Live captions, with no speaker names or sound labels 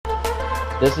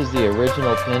This is the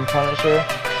original pin punisher.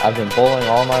 I've been bowling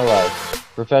all my life.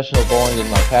 Professional bowling is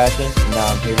my passion, and now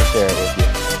I'm here to share it with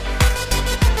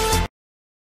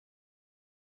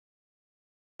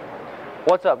you.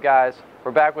 What's up, guys? We're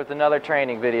back with another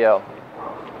training video.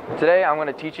 Today I'm going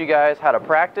to teach you guys how to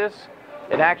practice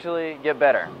and actually get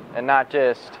better, and not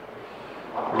just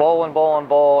bowl and bowl and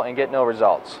bowl and get no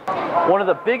results. One of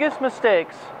the biggest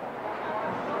mistakes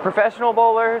professional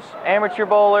bowlers, amateur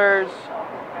bowlers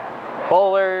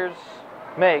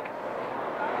make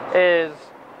is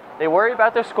they worry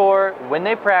about their score when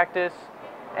they practice,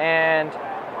 and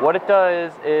what it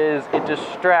does is it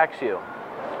distracts you.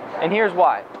 And here's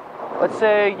why. Let's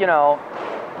say,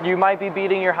 you might be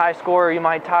beating your high score, or you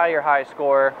might tie your high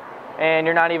score, and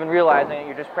you're not even realizing it.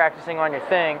 You're just practicing on your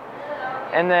thing,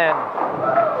 and then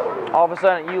all of a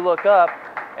sudden you look up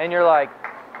and you're like,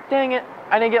 dang it,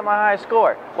 I didn't get my high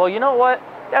score. Well, you know what?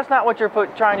 That's not what you're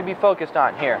trying to be focused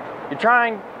on here. You're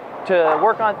trying to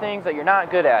work on things that you're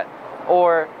not good at,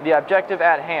 or the objective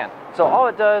at hand. So all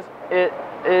it does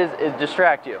is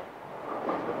distract you.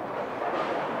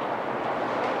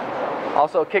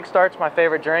 Also, Kickstart's my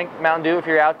favorite drink. Mountain Dew, if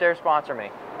you're out there, sponsor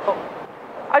me.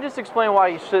 I just explained why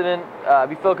you shouldn't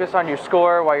be focused on your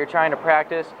score while you're trying to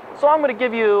practice. So I'm going to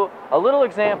give you a little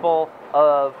example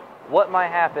of what might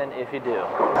happen if you do.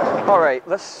 All right,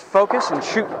 let's focus and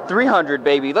shoot 300,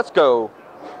 baby. Let's go.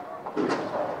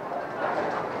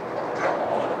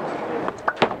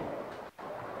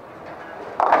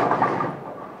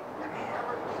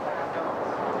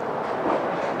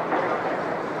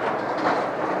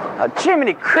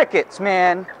 Jiminy crickets,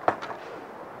 man.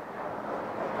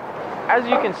 As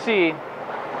you can see,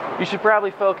 you should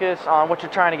probably focus on what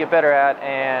you're trying to get better at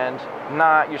and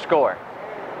not your score.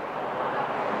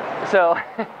 So,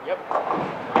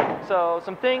 So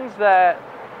some things that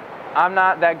I'm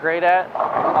not that great at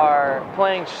are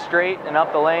playing straight and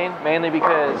up the lane, mainly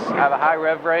because I have a high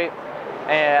rev rate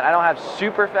and I don't have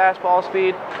super fast ball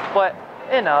speed, but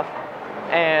enough.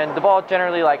 And the ball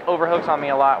generally overhooks on me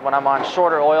a lot when I'm on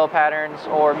shorter oil patterns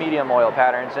or medium oil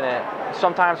patterns, and it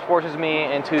sometimes forces me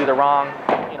into the wrong,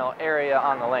 area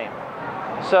on the lane.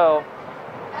 So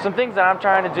some things that I'm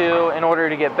trying to do in order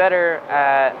to get better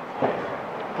at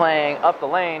playing up the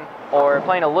lane or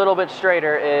playing a little bit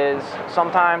straighter is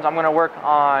sometimes I'm going to work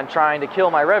on trying to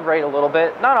kill my rev rate a little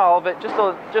bit, not all of it, just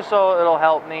so it'll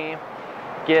help me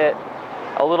get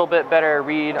a little bit better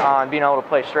read on being able to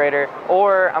play straighter.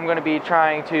 Or I'm going to be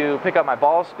trying to pick up my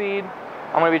ball speed.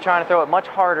 I'm going to be trying to throw it much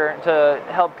harder to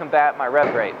help combat my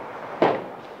rev rate.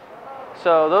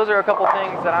 So those are a couple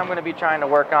things that I'm going to be trying to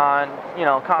work on,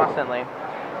 constantly.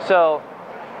 So,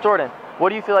 Jordan, what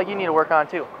do you feel like you need to work on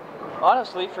too?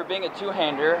 Honestly, for being a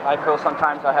two-hander, I feel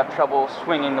sometimes I have trouble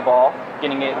swinging the ball,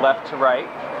 getting it left to right,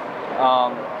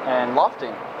 and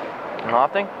lofting.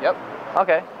 Lofting? Yep.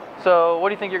 Okay. So what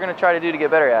do you think you're going to try to do to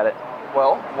get better at it?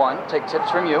 Well, one, take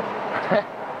tips from you.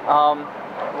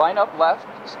 Line up left,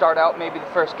 start out maybe the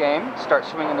first game, start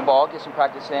swinging the ball, get some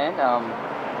practice in,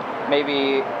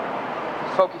 maybe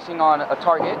focusing on a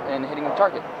target and hitting a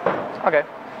target. Okay,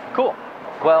 cool.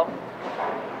 Well,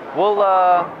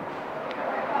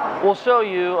 we'll show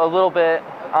you a little bit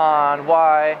on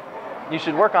why you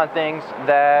should work on things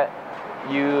that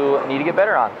you need to get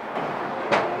better on.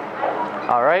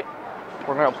 All right.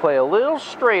 We're going to play a little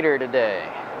straighter today.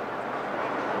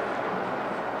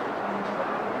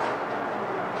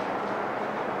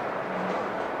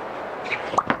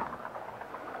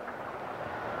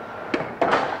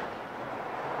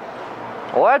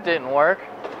 Well, that didn't work.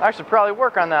 I should probably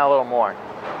work on that a little more.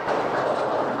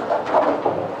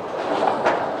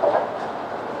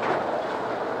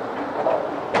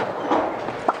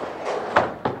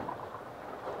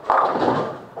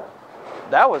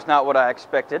 That was not what I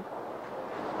expected.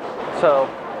 So,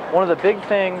 one of the big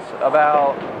things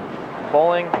about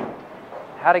bowling,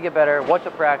 how to get better, what to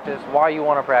practice, why you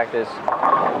want to practice.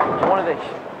 One of the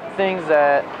things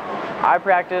that I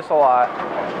practice a lot,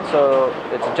 so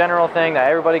it's a general thing that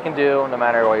everybody can do, no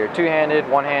matter whether you're two-handed,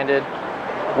 one-handed,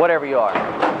 whatever you are,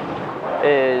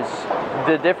 is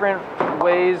the different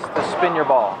ways to spin your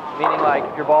ball. Meaning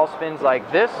if your ball spins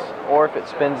like this, or if it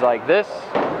spins like this,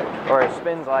 or it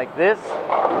spins like this.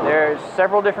 There's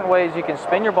several different ways you can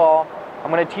spin your ball. I'm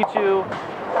going to teach you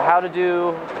how to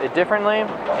do it differently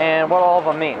and what all of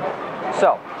them mean.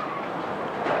 So,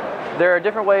 there are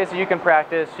different ways that you can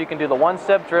practice. You can do the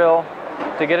one-step drill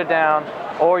to get it down,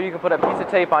 or you can put a piece of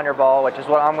tape on your ball, which is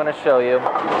what I'm going to show you,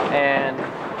 and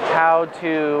how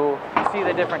to see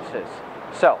the differences.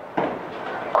 So,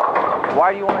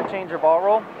 why do you want to change your ball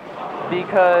roll?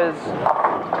 Because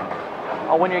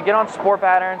when you get on sport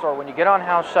patterns or when you get on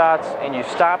house shots and you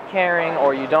stop caring,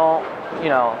 or you don't,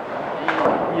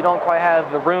 you don't quite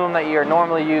have the room that you're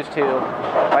normally used to,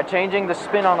 by changing the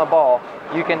spin on the ball,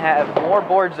 you can have more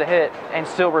boards to hit and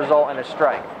still result in a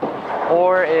strike.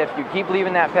 Or if you keep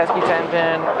leaving that pesky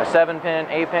 10-pin, a 7-pin,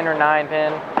 8-pin, or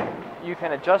 9-pin, you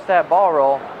can adjust that ball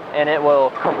roll and it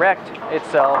will correct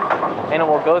itself and it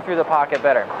will go through the pocket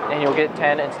better, and you'll get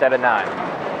 10 instead of 9.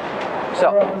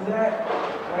 So,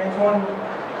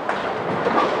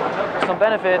 some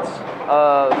benefits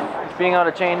of being able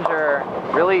to change your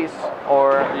release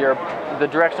or the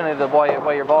direction of the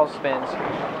way your ball spins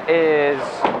is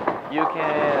you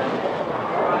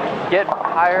can get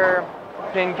higher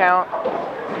pin count,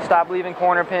 stop leaving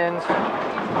corner pins,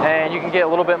 and you can get a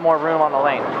little bit more room on the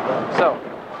lane. So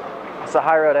it's a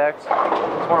High Road X.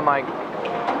 It's one of my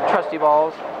trusty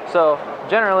balls. So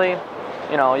generally,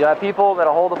 you have people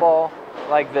that'll hold the ball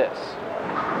like this.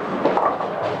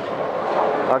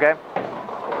 Okay?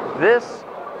 This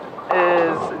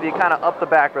is the kind of up the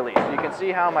back release. You can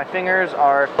see how my fingers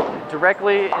are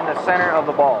directly in the center of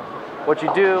the ball. What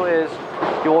you do is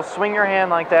you will swing your hand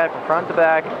like that from front to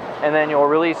back, and then you'll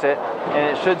release it,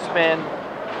 and it should spin,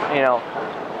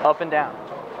 up and down.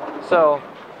 So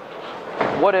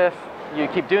what if you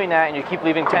keep doing that and you keep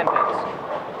leaving 10 pins?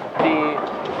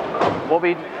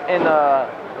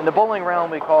 In the bowling realm,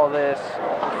 we call this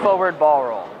forward ball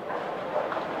roll.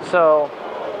 So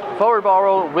forward ball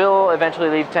roll will eventually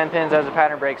leave 10 pins as the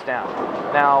pattern breaks down.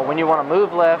 Now, when you want to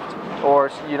move left, or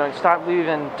stop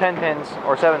leaving 10 pins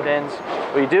or 7 pins,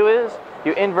 what you do is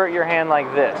you invert your hand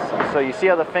like this. So you see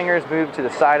how the fingers move to the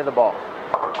side of the ball.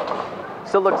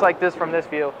 Still looks like this from this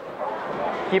view.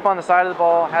 Keep on the side of the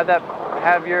ball,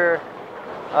 have your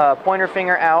pointer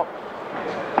finger out.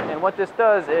 And what this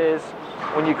does is,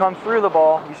 when you come through the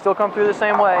ball, you still come through the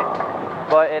same way,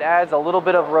 but it adds a little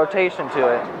bit of rotation to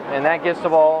it, and that gets the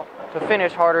ball to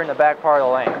finish harder in the back part of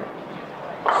the lane.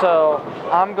 So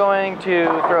I'm going to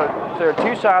throw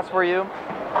 2 shots for you.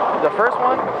 The first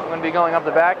one, I'm going to be going up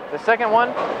the back. The second one,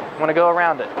 I'm going to go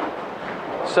around it.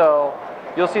 So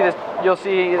you'll see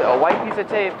a white piece of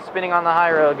tape spinning on the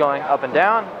high road, going up and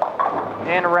down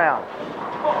and around.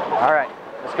 All right,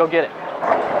 let's go get it.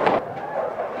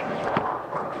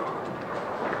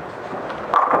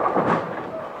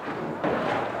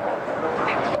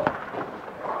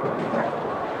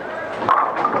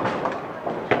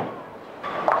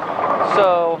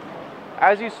 So,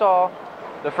 as you saw,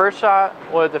 the first shot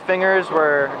was the fingers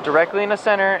were directly in the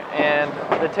center, and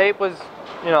the tape was,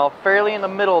 fairly in the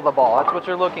middle of the ball. That's what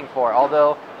you're looking for,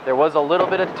 although there was a little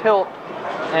bit of tilt,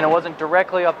 and it wasn't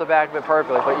directly up the back of it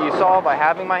perfectly. But you saw, by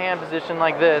having my hand positioned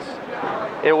like this,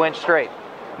 it went straight.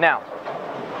 Now,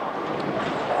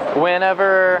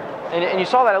 whenever, and you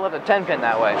saw that I left a 10-pin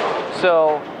that way,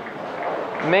 so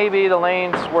maybe the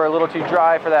lanes were a little too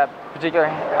dry for that particular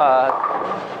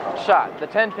shot. The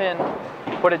 10-pin,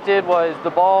 what it did was the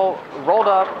ball rolled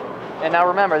up, and now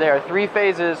remember, there are 3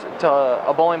 phases to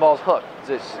a bowling ball's hook.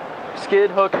 It's skid,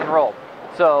 hook, and roll.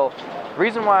 So the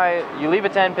reason why you leave a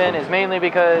 10-pin is mainly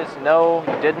because, no,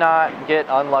 you did not get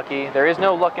unlucky. There is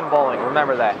no luck in bowling,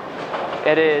 remember that.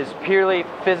 It is purely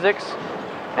physics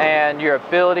and your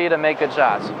ability to make good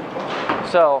shots.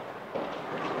 So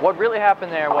what really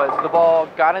happened there was the ball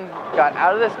got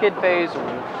out of the skid phase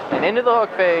and into the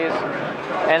hook phase,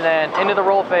 and then into the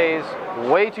roll phase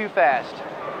way too fast,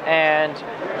 and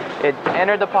it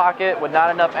entered the pocket with not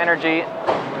enough energy,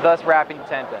 thus wrapping the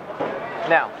 10-pin.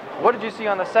 Now, what did you see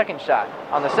on the second shot?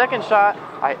 On the second shot,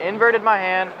 I inverted my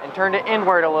hand and turned it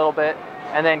inward a little bit,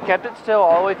 and then kept it still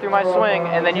all the way through my swing,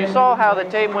 and then you saw how the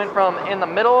tape went from in the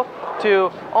middle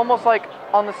to almost like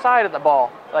on the side of the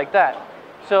ball, like that.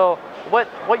 So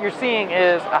what you're seeing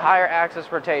is a higher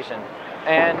axis rotation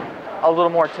and a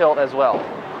little more tilt as well.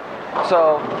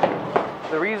 So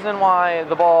the reason why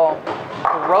the ball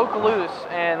broke loose,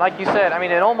 and like you said, I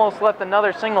mean, it almost left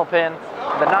another single pin,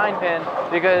 the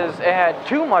 9-pin, because it had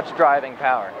too much driving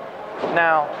power.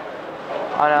 Now,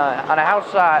 on a house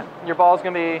shot, your ball's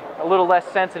going to be a little less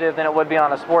sensitive than it would be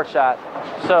on a sports shot.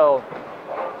 So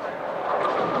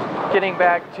getting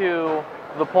back to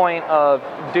the point of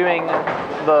doing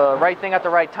the right thing at the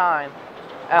right time,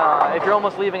 if you're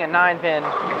almost leaving a 9-pin,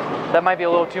 that might be a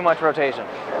little too much rotation.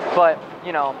 But,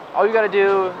 all you got to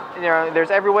do, there's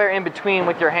everywhere in between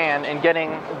with your hand and getting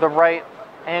the right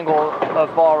angle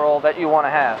of ball roll that you want to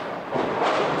have.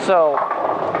 So,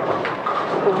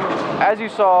 as you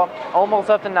saw, almost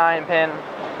left a 9-pin.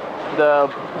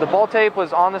 The ball tape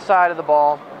was on the side of the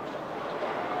ball,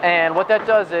 and what that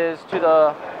does is to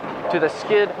the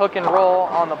skid, hook, and roll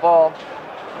on the ball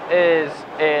is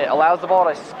it allows the ball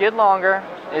to skid longer,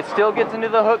 it still gets into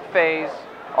the hook phase,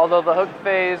 although the hook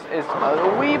phase is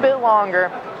a wee bit longer,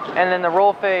 and then the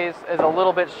roll phase is a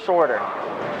little bit shorter.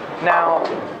 Now,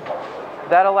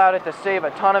 that allowed it to save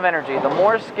a ton of energy. The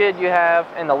more skid you have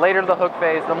and the later the hook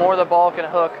phase, the more the ball can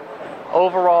hook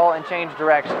overall and change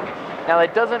direction. Now,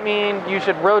 that doesn't mean you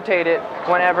should rotate it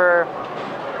whenever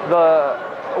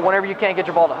you can't get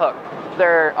your ball to hook.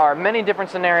 There are many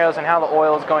different scenarios in how the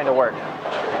oil is going to work.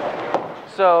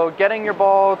 So getting your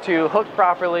ball to hook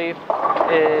properly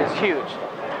is huge.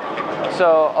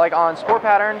 So like on Sport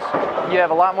Patterns, you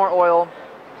have a lot more oil.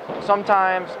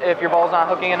 Sometimes if your ball's not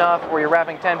hooking enough or you're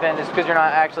wrapping 10 pin, it's because you're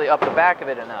not actually up the back of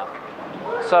it enough.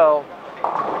 So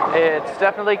it's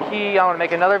definitely key. I want to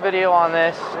make another video on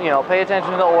this. You know, pay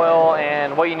attention to the oil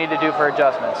and what you need to do for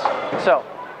adjustments. So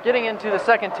getting into the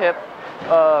second tip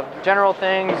of general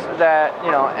things that,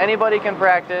 you know, anybody can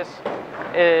practice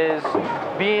is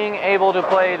being able to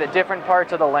play the different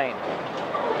parts of the lane.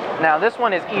 Now this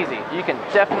one is easy. You can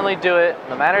definitely do it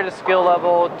no matter the skill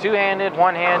level, two-handed,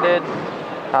 one-handed,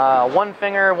 one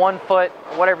finger, one foot,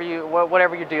 whatever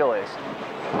your deal is.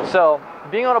 So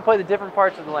being able to play the different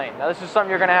parts of the lane. Now this is something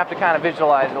you're going to have to kind of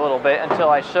visualize a little bit until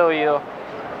I show you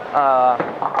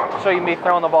me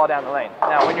throwing the ball down the lane.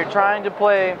 Now when you're trying to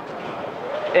play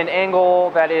an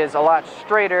angle that is a lot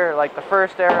straighter, like the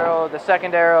first arrow, the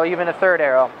second arrow, even the third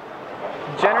arrow,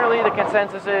 generally the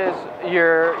consensus is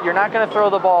you're not going to throw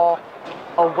the ball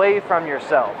away from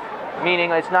yourself,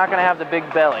 meaning it's not going to have the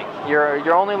big belly.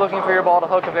 You're only looking for your ball to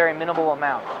hook a very minimal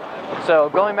amount. So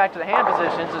going back to the hand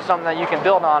positions is something that you can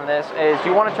build on. This is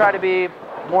you want to try to be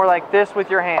more like this with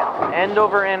your hand. End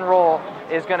over end roll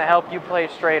is going to help you play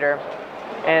straighter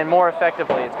and more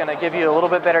effectively. It's going to give you a little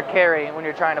bit better carry when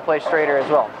you're trying to play straighter as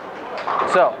well.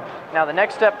 So now the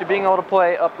next step to being able to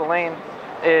play up the lane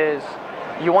is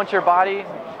you want your body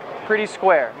pretty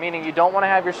square, meaning you don't want to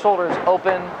have your shoulders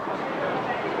open.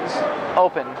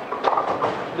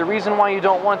 The reason why you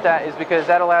don't want that is because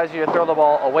that allows you to throw the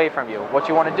ball away from you. What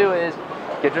you want to do is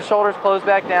get your shoulders closed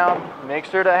back down, make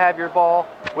sure to have your ball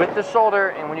with the shoulder,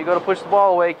 and when you go to push the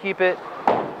ball away, keep it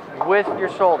with your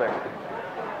shoulder.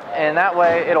 And that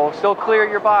way it'll still clear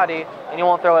your body and you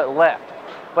won't throw it left.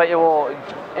 But it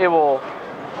will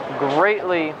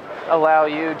greatly allow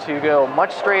you to go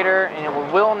much straighter, and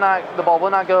the ball will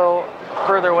not go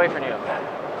further away from you.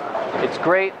 It's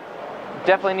great.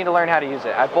 Definitely need to learn how to use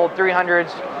it. I bowled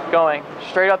 300s going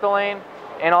straight up the lane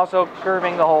and also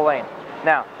curving the whole lane.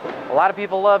 Now, a lot of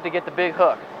people love to get the big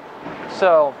hook.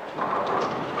 So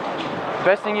the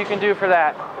best thing you can do for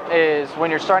that is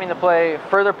when you're starting to play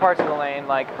further parts of the lane,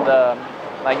 like the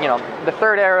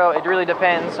third arrow, it really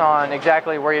depends on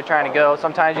exactly where you're trying to go.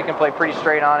 Sometimes you can play pretty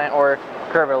straight on it or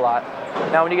curve it a lot.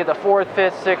 Now when you get the fourth,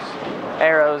 fifth, sixth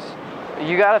arrows,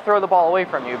 you got to throw the ball away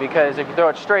from you, because if you throw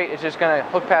it straight, it's just going to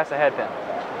hook past the head pin.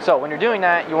 So when you're doing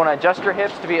that, you want to adjust your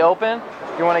hips to be open,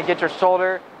 you want to get your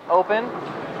shoulder open,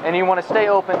 and you want to stay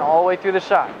open all the way through the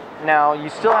shot. Now you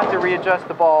still have to readjust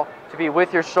the ball to be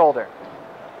with your shoulder.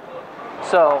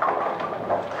 So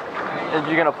if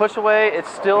you're going to push away, it's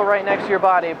still right next to your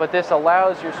body, but this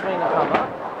allows your swing to come up,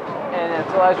 and it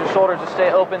allows your shoulders to stay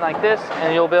open like this,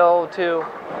 and you'll be able to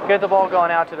get the ball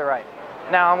going out to the right.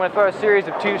 Now I'm going to throw a series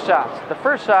of 2 shots. The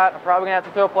first shot, I'm probably going to have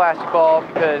to throw a plastic ball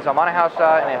because I'm on a house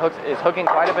shot and it's hooking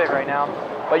quite a bit right now.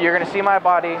 But you're going to see my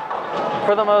body,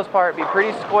 for the most part, be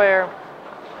pretty square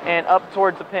and up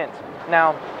towards the pins.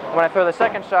 Now, when I throw the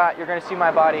second shot, you're going to see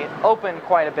my body open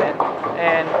quite a bit,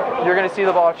 and you're going to see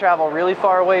the ball travel really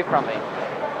far away from me.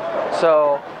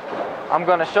 So I'm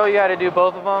going to show you how to do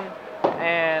both of them,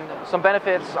 and some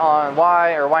benefits on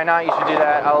why or why not you should do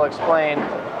that I'll explain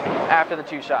after the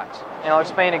 2 shots. And I'll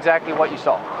explain exactly what you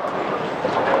saw.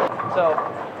 So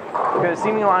you're going to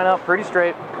see me line up pretty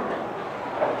straight.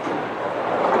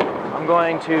 I'm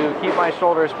going to keep my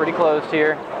shoulders pretty closed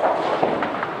here.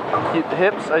 Keep the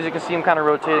hips, as you can see, I'm kind of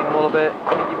rotating a little bit.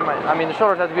 The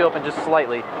shoulders have to be open just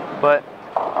slightly, but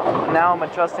now I'm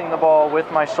adjusting the ball with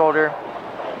my shoulder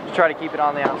to try to keep it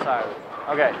on the outside.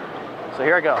 Okay, so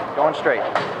here I go, going straight.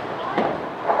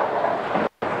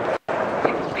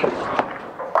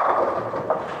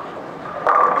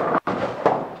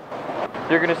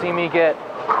 You're going to see me get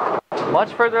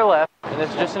much further left, and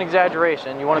it's just an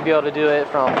exaggeration. You want to be able to do it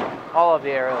from all of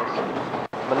the arrows.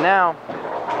 But now,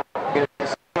 you're going to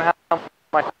see how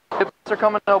my hips are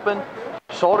coming open,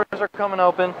 shoulders are coming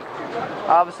open.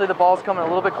 Obviously the ball's coming a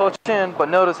little bit close in, but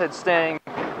notice it's staying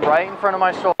right in front of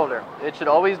my shoulder. It should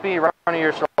always be right in front of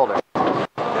your shoulder.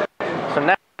 So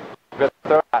now, I'm going to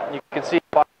throw it out, and you can see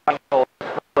my shoulder.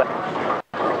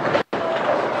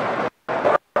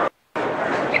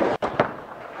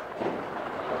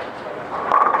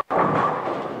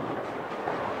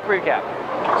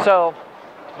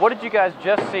 did you guys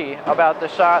just see about the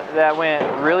shot that went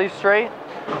really straight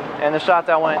and the shot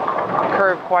that went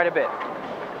curved quite a bit?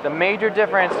 The major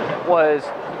difference was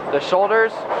the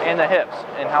shoulders and the hips,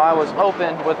 and how I was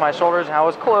open with my shoulders and how I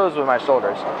was closed with my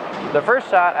shoulders. The first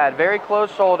shot, I had very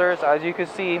closed shoulders. As you can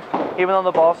see, even though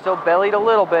the ball still bellied a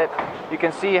little bit, you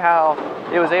can see how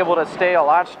it was able to stay a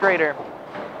lot straighter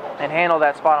and handle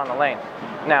that spot on the lane.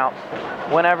 Now,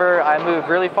 whenever I moved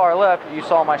really far left, you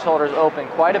saw my shoulders open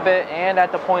quite a bit, and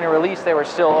at the point of release, they were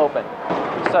still open.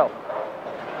 So,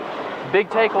 big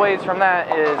takeaways from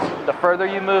that is the further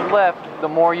you move left, the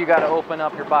more you got to open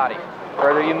up your body. The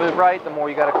further you move right, the more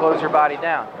you got to close your body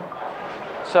down.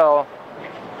 So,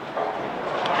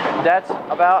 that's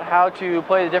about how to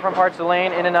play the different parts of the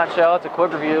lane in a nutshell. It's a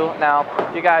quick review. Now,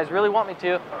 if you guys really want me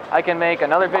to, I can make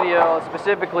another video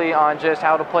specifically on just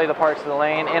how to play the parts of the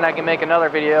lane, and I can make another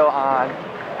video on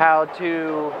how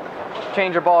to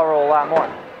change your ball roll a lot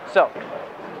more. So,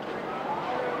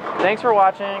 thanks for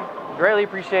watching. Greatly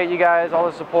appreciate you guys, all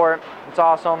the support. It's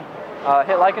awesome.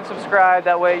 Hit like and subscribe.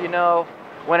 That way you know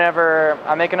whenever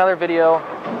I make another video,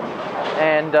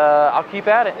 and I'll keep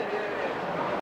at it.